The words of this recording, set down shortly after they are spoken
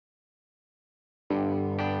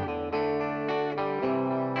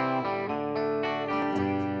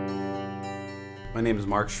My name is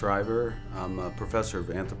Mark Shriver. I'm a professor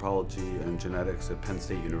of anthropology and genetics at Penn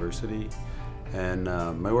State University. And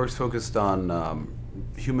my work's focused on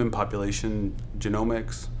human population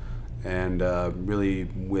genomics and really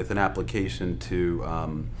with an application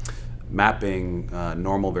to mapping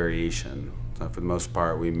normal variation. So for the most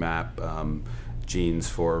part, we map genes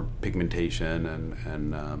for pigmentation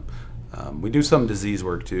and we do some disease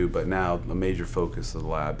work too, but now a major focus of the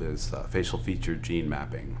lab is facial feature gene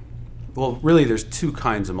mapping. Well, really there's two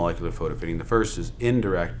kinds of molecular photofitting. The first is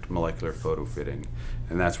indirect molecular photofitting,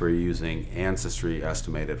 and that's where you're using ancestry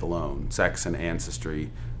estimated alone, sex and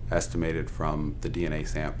ancestry estimated from the DNA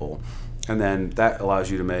sample. And then that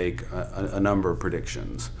allows you to make a number of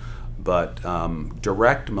predictions. But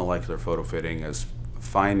direct molecular photofitting is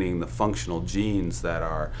finding the functional genes that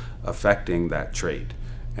are affecting that trait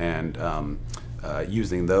and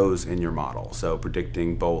using those in your model. So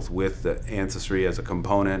predicting both with the ancestry as a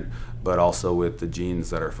component, but also with the genes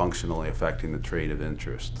that are functionally affecting the trait of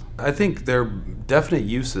interest. I think there are definite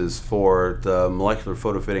uses for the molecular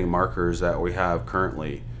photofitting markers that we have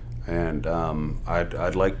currently, and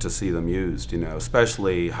I'd like to see them used,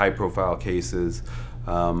 especially high-profile cases.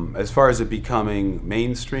 As far as it becoming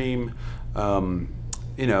mainstream,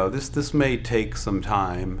 this may take some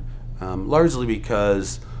time, largely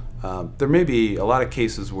because there may be a lot of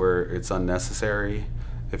cases where it's unnecessary.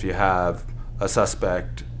 If you have a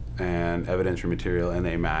suspect and evidentiary material and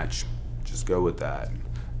they match, just go with that.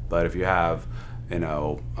 But if you have,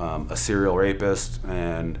 a serial rapist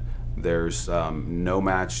and there's no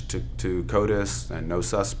match to CODIS and no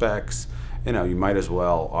suspects, you might as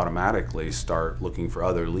well automatically start looking for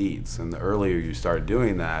other leads. And the earlier you start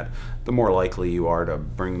doing that, the more likely you are to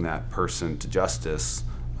bring that person to justice,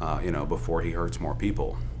 before he hurts more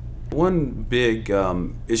people. One big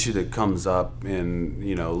issue that comes up in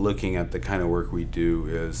looking at the kind of work we do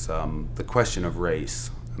is the question of race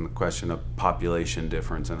and the question of population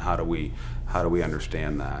difference and how do we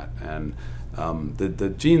understand that. And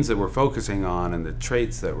the genes that we're focusing on and the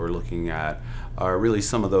traits that we're looking at are really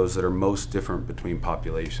some of those that are most different between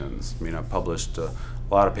populations. I've published a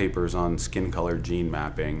lot of papers on skin color gene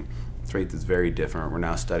mapping, a trait that's very different. We're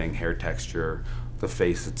now studying hair texture. The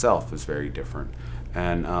face itself is very different.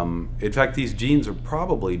 And in fact, these genes are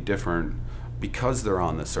probably different because they're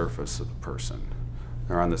on the surface of the person.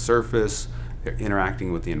 They're on the surface, they're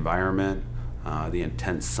interacting with the environment. The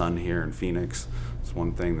intense sun here in Phoenix is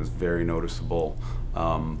one thing that's very noticeable.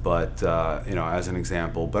 As an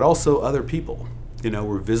example, but also other people.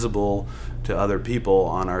 We're visible to other people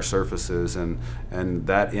on our surfaces, and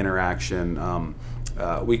that interaction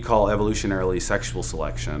we call evolutionarily sexual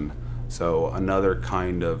selection. So another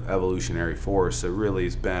kind of evolutionary force that really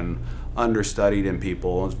has been understudied in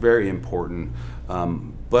people. It's very important,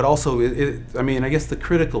 but also, I guess the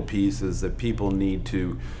critical piece is that people need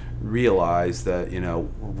to realize that we're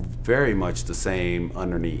very much the same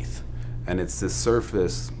underneath, and it's this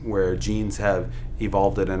surface where genes have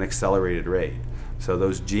evolved at an accelerated rate. So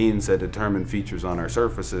those genes that determine features on our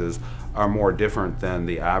surfaces are more different than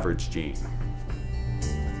the average gene.